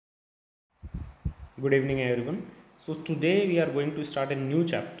Good evening, everyone. So today we are going to start a new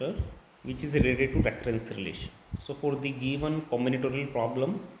chapter which is related to recurrence relation. So for the given combinatorial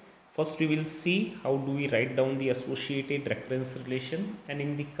problem, first we will see how do we write down the associated recurrence relation, and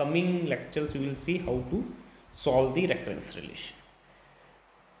in the coming lectures we will see how to solve the recurrence relation.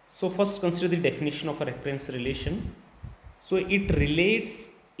 So first consider the definition of a recurrence relation. So it relates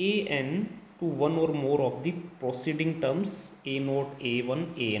an to one or more of the preceding terms a naught,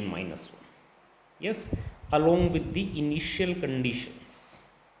 a1, an minus 1. Yes, along with the initial conditions.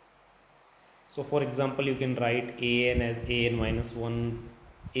 So for example, you can write an as an minus 1,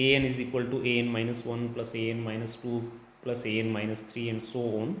 an is equal to an minus 1 plus an minus 2 plus an minus 3 and so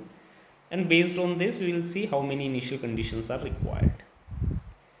on. And based on this, we will see how many initial conditions are required.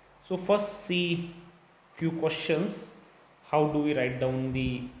 So first see few questions. How do we write down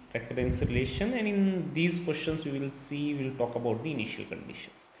the recurrence relation? And in these questions, we will talk about the initial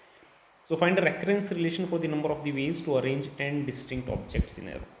conditions. So find the recurrence relation for the number of the ways to arrange n distinct objects in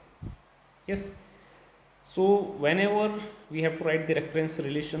a row. Yes. So whenever we have to write the recurrence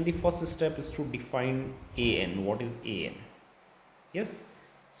relation, the first step is to define an. What is an? Yes.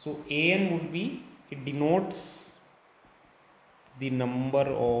 So an would be, it denotes the number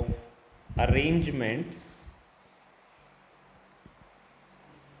of arrangements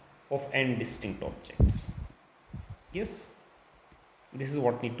of n distinct objects. Yes. This is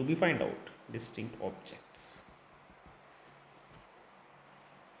what need to be find out, distinct objects.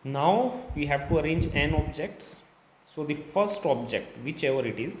 Now we have to arrange n objects. So the first object, whichever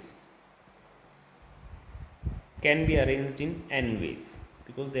it is, can be arranged in n ways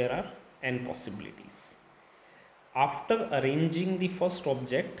because there are n possibilities. After arranging the first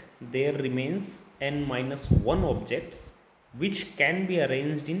object, there remains n minus 1 objects which can be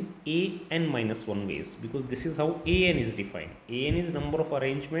arranged in an minus 1 ways, because this is how an is defined. An is number of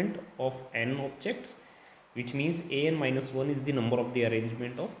arrangement of n objects, which means an minus 1 is the number of the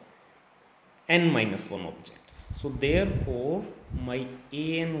arrangement of n minus 1 objects. So therefore my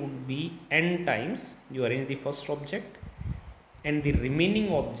an would be n times you arrange the first object, and the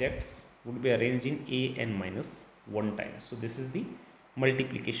remaining objects would be arranged in an minus 1 times. So this is the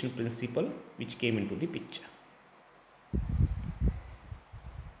multiplication principle which came into the picture.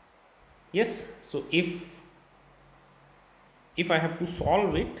 Yes, so if I have to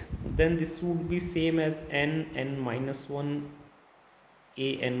solve it, then this would be same as n minus 1,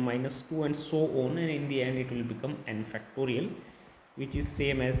 an minus 2 and so on, and in the end it will become n factorial, which is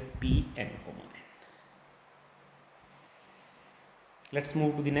same as p n comma n. Let's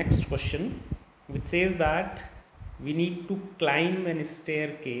move to the next question, which says that we need to climb a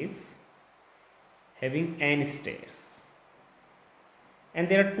staircase having n stairs. And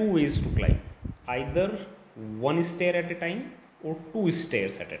there are two ways to climb, either one stair at a time or two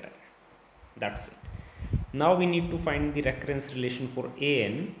stairs at a time. That's it. Now we need to find the recurrence relation for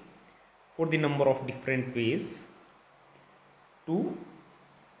an for the number of different ways to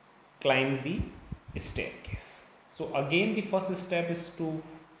climb the staircase. So again, the first step is to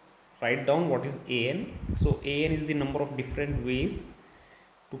write down what is an. So an is the number of different ways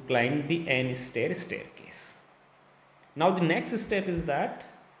to climb the n staircase. Now the next step is that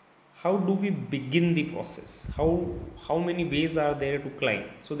how do we begin the process? How many ways are there to climb?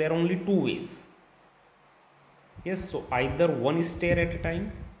 So there are only two ways. Yes, so either one stair at a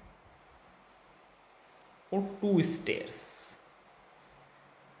time or two stairs.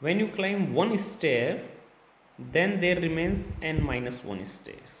 When you climb one stair, then there remains n minus 1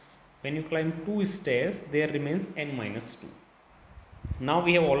 stairs. When you climb two stairs, there remains n minus 2. Now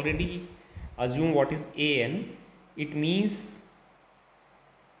we have already assumed what is an. It means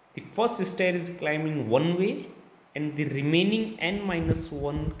the first stair is climbed in one way and the remaining n minus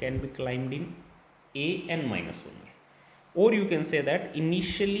 1 can be climbed in an minus 1 way. Or you can say that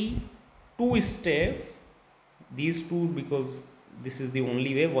initially two stairs, these two, because this is the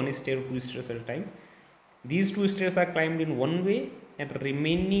only way, one stair or two stairs at a time, these two stairs are climbed in one way and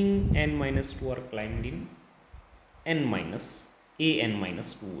remaining n minus 2 are climbed in an minus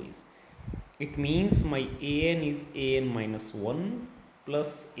 2 ways. It means my an is an minus 1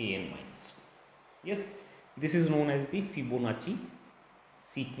 plus an minus 2. Yes, this is known as the Fibonacci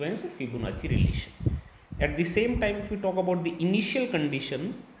sequence or Fibonacci relation. At the same time, if we talk about the initial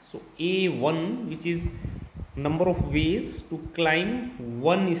condition, so a1, which is number of ways to climb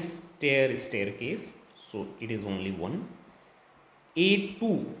one staircase, so it is only one.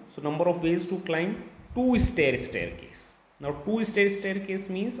 a2, so number of ways to climb two staircase. Now two staircase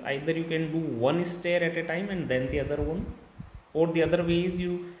means either you can do one stair at a time and then the other one, or the other way is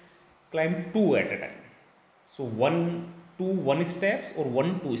you climb two at a time. So one steps or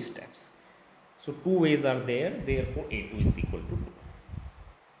 1 2 steps. So two ways are there, therefore A2 is equal to 2.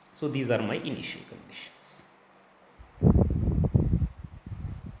 So these are my initial conditions.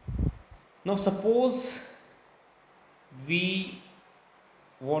 Now suppose we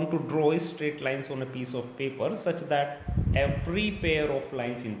want to draw straight lines on a piece of paper such that every pair of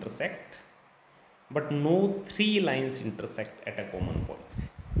lines intersect, but no three lines intersect at a common point.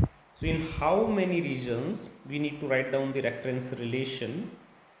 So in how many regions we need to write down the recurrence relation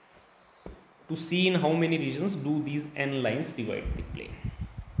to see in how many regions do these n lines divide the plane.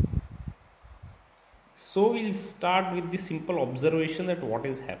 So we'll start with the simple observation that what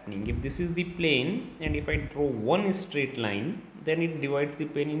is happening. If this is the plane and if I draw one straight line, then it divides the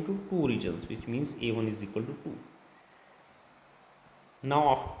plane into two regions, which means A1 is equal to 2.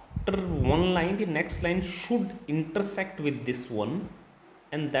 Now after one line, the next line should intersect with this one,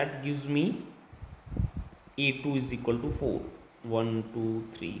 and that gives me A2 is equal to 4. 1, 2,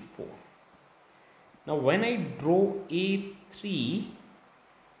 3, 4. Now when I draw A3,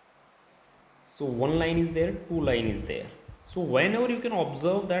 so one line is there, two line is there. So whenever you can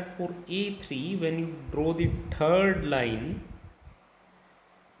observe that for A3, when you draw the third line,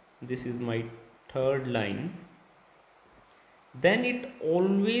 this is my third line, then it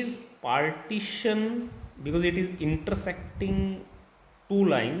always partition, because it is intersecting two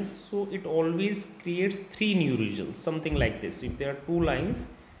lines, so it always creates three new regions, something like this. If there are two lines,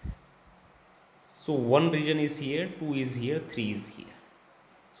 so one region is here, two is here, three is here.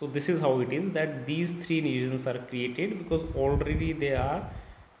 So this is how it is, that these three regions are created because already there are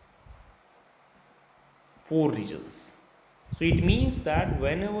four regions. So it means that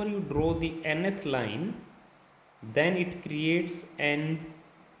whenever you draw the nth line, then it creates n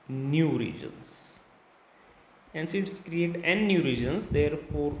new regions. And since it creates n new regions,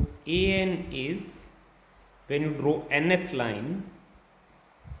 therefore an is, when you draw nth line,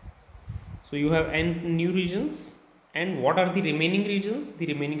 so you have n new regions. And what are the remaining regions? The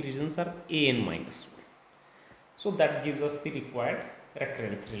remaining regions are an minus 1. So that gives us the required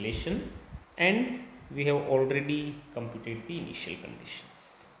recurrence relation, and we have already computed the initial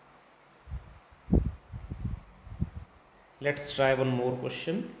conditions. Let's try one more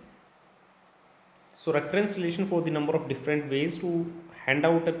question. So recurrence relation for the number of different ways to hand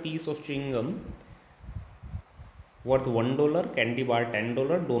out a piece of chewing gum worth $1, candy bar $10,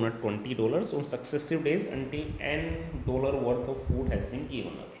 donut $20 on successive days until n dollar worth of food has been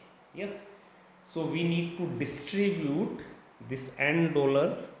given away. Yes, so we need to distribute this n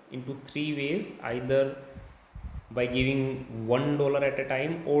dollar into three ways, either by giving $1 at a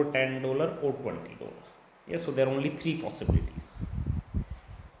time, or $10 or $20. Yes, so there are only three possibilities.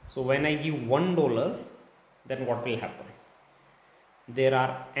 So when I give $1, then what will happen? There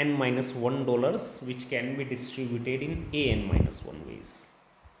are n minus $1 which can be distributed in an minus 1 ways.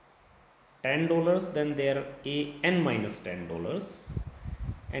 $10, then there are an minus $10,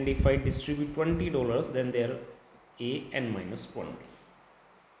 and if I distribute $20, then there are an minus 20.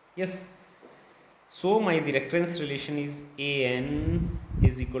 Yes, so the recurrence relation is an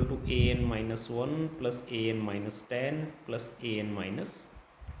is equal to an minus 1 plus an minus 10 plus an minus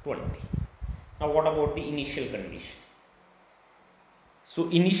 20. Now what about the initial condition? So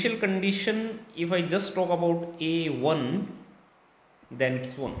initial condition, if I just talk about A1, then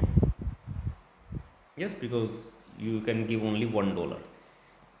it's 1. Yes, because you can give only $1.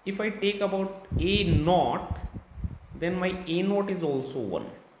 If I take about A0, then my A0 is also 1.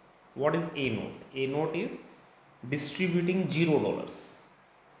 What is A0? A0 is distributing $0.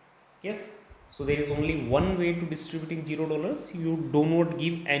 Yes, so there is only one way to distributing $0. You do not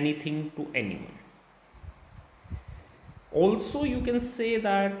give anything to anyone. Also you can say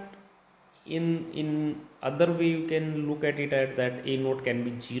that in other way you can look at it at that A0 can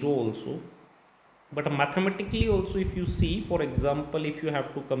be 0 also, but mathematically also, if you see, for example, if you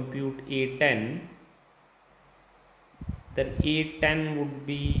have to compute A10, then A10 would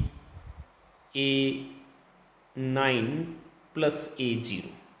be A9 plus A0.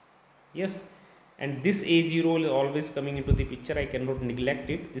 Yes, and this A0 is always coming into the picture, I cannot neglect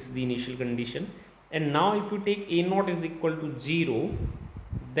it. This is the initial condition. And now if you take A0 is equal to 0,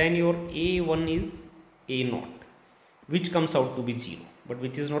 then your A1 is A0, which comes out to be 0, but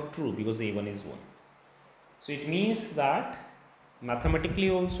which is not true because A1 is 1. So it means that mathematically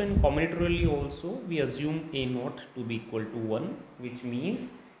also and combinatorially also we assume A0 to be equal to 1, which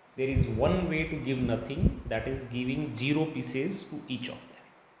means there is one way to give nothing, that is giving 0 pieces to each of them.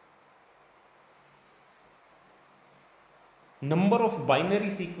 Number of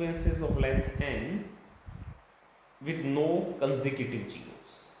binary sequences of length n with no consecutive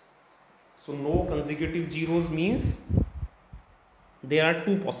zeros. So no consecutive zeros means there are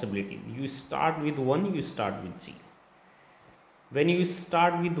two possibilities. You start with 1, you start with 0. When you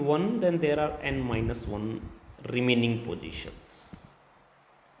start with 1, then there are n minus 1 remaining positions.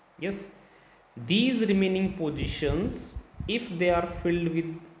 Yes, these remaining positions, if they are filled with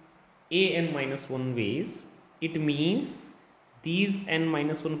an minus 1 ways, it means these n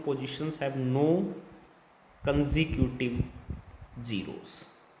minus 1 positions have no consecutive zeros,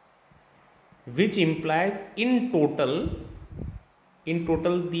 which implies in total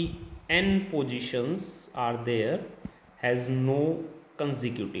the n positions are there has no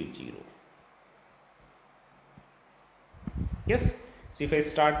consecutive zero. Yes, so if I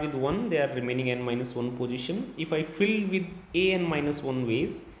start with 1, there are remaining n minus 1 position. If I fill with an minus 1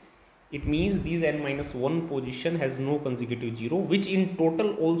 ways, it means these n minus 1 position has no consecutive zero, which in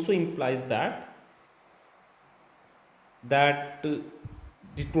total also implies that the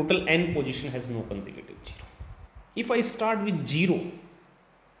total n position has no consecutive zero. If I start with 0,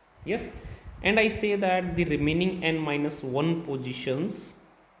 yes, and I say that the remaining n minus 1 positions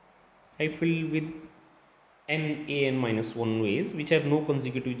I fill with an minus 1 ways which have no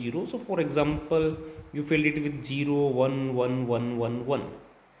consecutive zero. So for example, you filled it with 0, 1, 1, 1, 1, 1.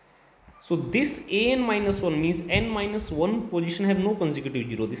 So this an minus 1 means n minus 1 position have no consecutive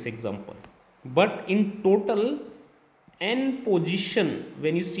zero, this example. But in total n position,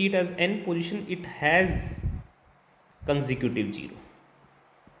 when you see it as n position, it has consecutive zero,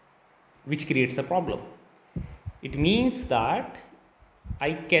 which creates a problem. It means that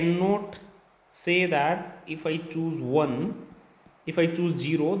I cannot say that if I choose 1, if I choose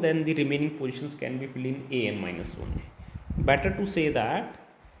 0, then the remaining positions can be filled in an minus 1. Better to say that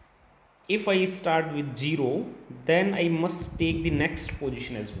if I start with 0, then I must take the next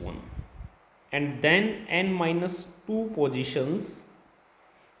position as 1, and then n minus 2 positions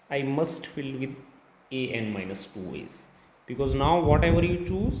I must fill with an minus 2 ways, because now whatever you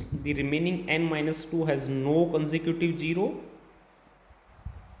choose, the remaining n minus 2 has no consecutive zero,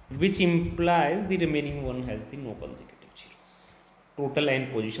 which implies the remaining one has the no consecutive zeros. Total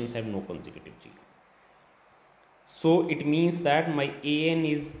n positions have no consecutive zero. So it means that my an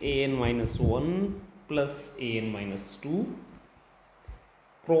is an minus 1 plus an minus 2,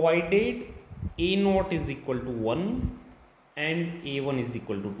 provided a naught is equal to 1 and a1 is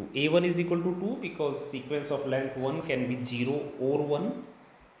equal to 2. a1 is equal to 2 because sequence of length 1 can be 0 or 1,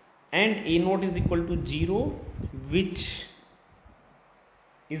 and a naught is equal to 0, which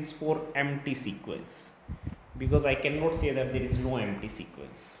is for empty sequence, because I cannot say that there is no empty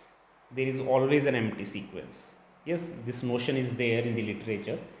sequence. There is always an empty sequence. Yes, this notion is there in the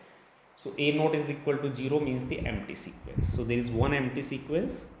literature. So a naught is equal to 0 means the empty sequence. So there is one empty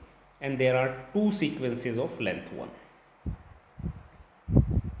sequence and there are two sequences of length 1.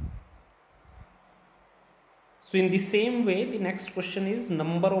 So in the same way, the next question is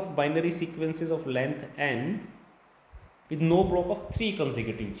number of binary sequences of length n with no block of 3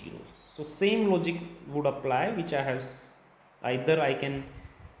 consecutive zeros. So same logic would apply, which I have, either I can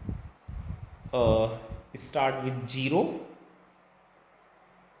start with 0.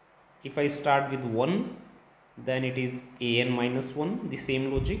 If I start with 1, then it is an minus 1, the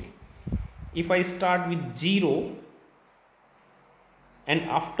same logic. If I start with 0 and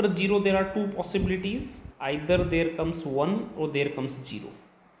after 0 there are two possibilities, either there comes 1 or there comes 0.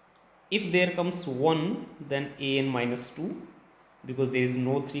 If there comes 1, then an minus 2, because there is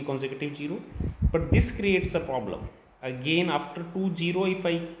no 3 consecutive 0. But this creates a problem. Again, after 2 0,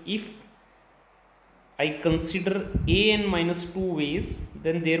 if I consider an minus 2 ways,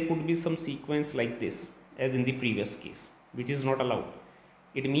 then there could be some sequence like this as in the previous case, which is not allowed.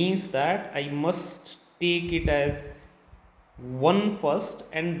 It means that I must take it as 1 first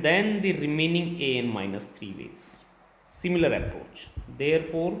and then the remaining an minus 3 ways. Similar approach.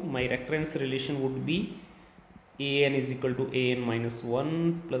 Therefore, my recurrence relation would be an is equal to an minus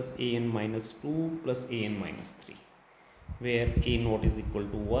 1 plus an minus 2 plus an minus 3, where a naught is equal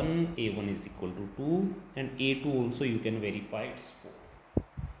to 1, a1 is equal to 2, and a2 also you can verify it's 4.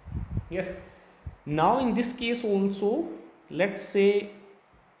 Yes. Now in this case also, let's say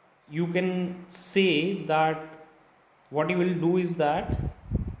you can say that what you will do is that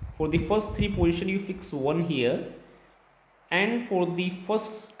for the first 3 position you fix 1 here, and for the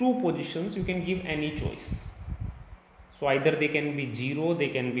first 2 positions you can give any choice. So either they can be 0, they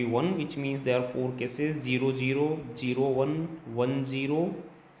can be 1, which means there are 4 cases: 0 0, 0 1, 1 0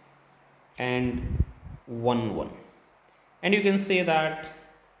 and 1 1. And you can say that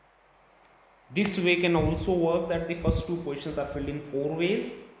this way can also work, that the first 2 positions are filled in 4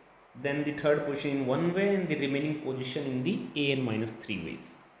 ways, then the third position in 1 way, and the remaining position in the an minus 3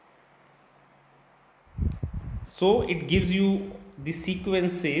 ways. So it gives you the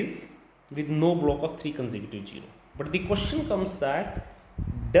sequences with no block of 3 consecutive 0. But the question comes that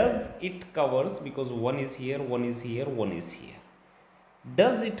does it covers, because 1 is here, 1 is here, 1 is here,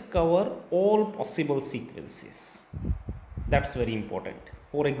 does it cover all possible sequences? That's very important.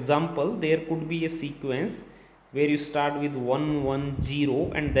 For example, there could be a sequence where you start with 1 1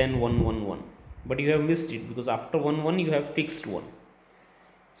 0 and then 1 1 1, but you have missed it because after 1 1 you have fixed 1.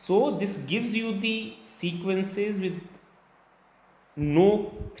 So this gives you the sequences with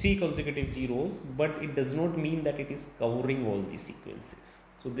no 3 consecutive zeros, but it does not mean that it is covering all the sequences.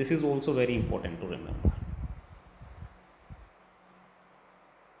 So this is also very important to remember.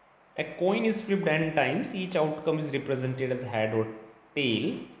 A coin is flipped n times, each outcome is represented as head or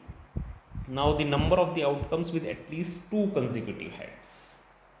tail. Now the number of the outcomes with at least 2 consecutive heads.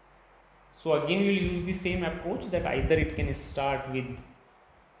 So again we will use the same approach, that either it can start with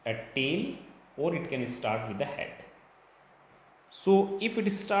a tail or it can start with a head. So if it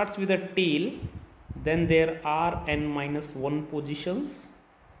starts with a tail, then there are n minus 1 positions.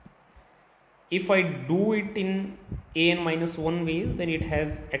 If I do it in an minus 1 way, then it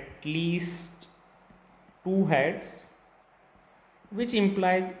has at least 2 heads, which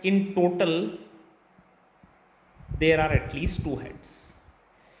implies in total there are at least 2 heads.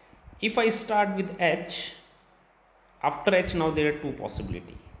 If I start with h, after h now there are 2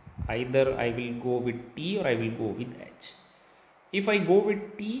 possibilities. Either I will go with t or I will go with h. If I go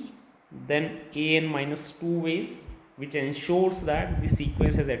with t, then an minus 2 ways, which ensures that the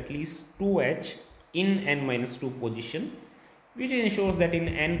sequence has at least 2h in n minus 2 position, which ensures that in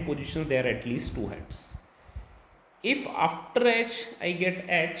n positions there are at least 2 heads. If after h I get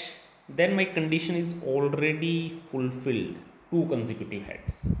h, then my condition is already fulfilled, 2 consecutive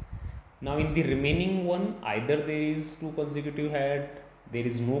heads. Now in the remaining one, either there is 2 consecutive head, there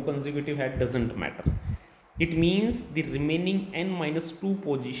is no consecutive head, doesn't matter. It means the remaining n minus 2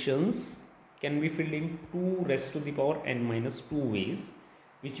 positions can be filled in 2 raised to the power n minus 2 ways,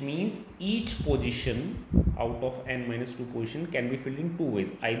 which means each position out of n minus 2 position can be filled in 2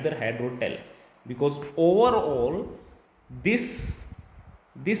 ways, either head or tail, because overall this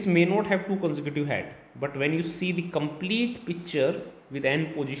may not have 2 consecutive head, but when you see the complete picture with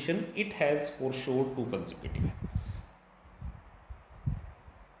n position, it has for sure 2 consecutive heads.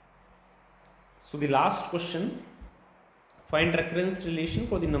 So the last question, find recurrence relation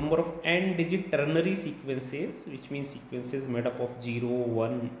for the number of n digit ternary sequences, which means sequences made up of 0,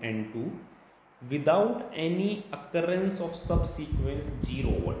 1 and 2 without any occurrence of subsequence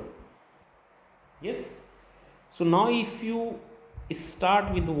 0, 1. Yes. So now if you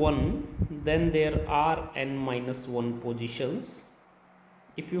start with 1, then there are n minus 1 positions.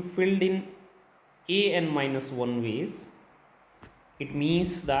 If you filled in a n minus 1 ways, it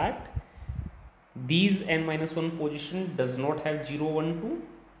means that these n minus 1 position does not have 0, 1, 2.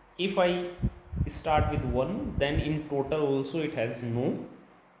 If I start with 1, then in total also it has no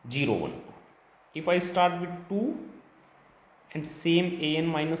 0, 1, 2. If I start with 2 and same a n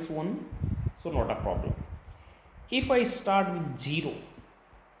minus 1, so not a problem. If I start with 0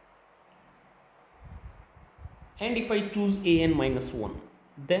 and if I choose a n minus 1,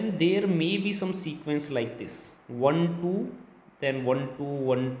 then there may be some sequence like this, 1 2, then 1 2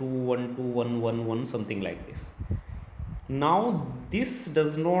 1 2 1 2 1 1 1, something like this. Now this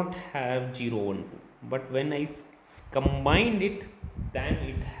does not have 0 1 2, but when I combined it, then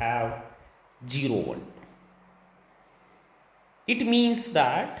it have 0 1 2. It means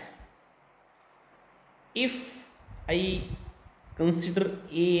that if I consider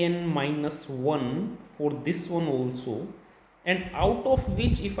a n minus 1 for this one also, and out of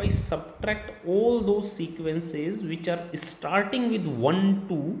which if I subtract all those sequences which are starting with 1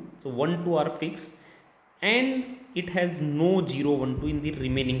 2, so 1 2 are fixed and it has no 0 1 2 in the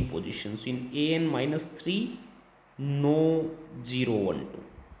remaining positions. So in a n minus 3, no 0 1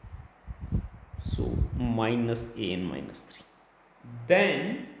 2, so minus a n minus 3.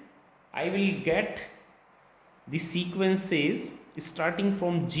 Then I will get the sequences starting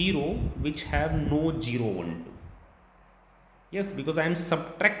from 0 which have no 0 1 2. Yes, because I am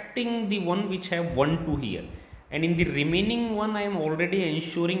subtracting the one which have 1 2 here, and in the remaining one I am already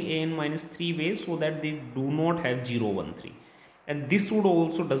ensuring a n minus 3 ways so that they do not have 0 1 3, and this would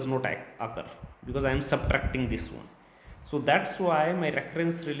also does not occur because I am subtracting this one. So that's why my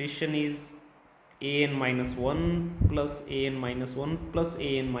recurrence relation is a n minus 1 plus a n minus 1 plus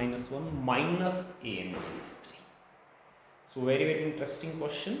a n minus 1 minus a n minus 3. So very, very interesting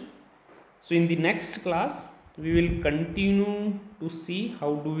question. So in the next class we will continue to see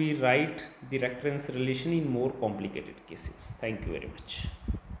how do we write the recurrence relation in more complicated cases. Thank you very much.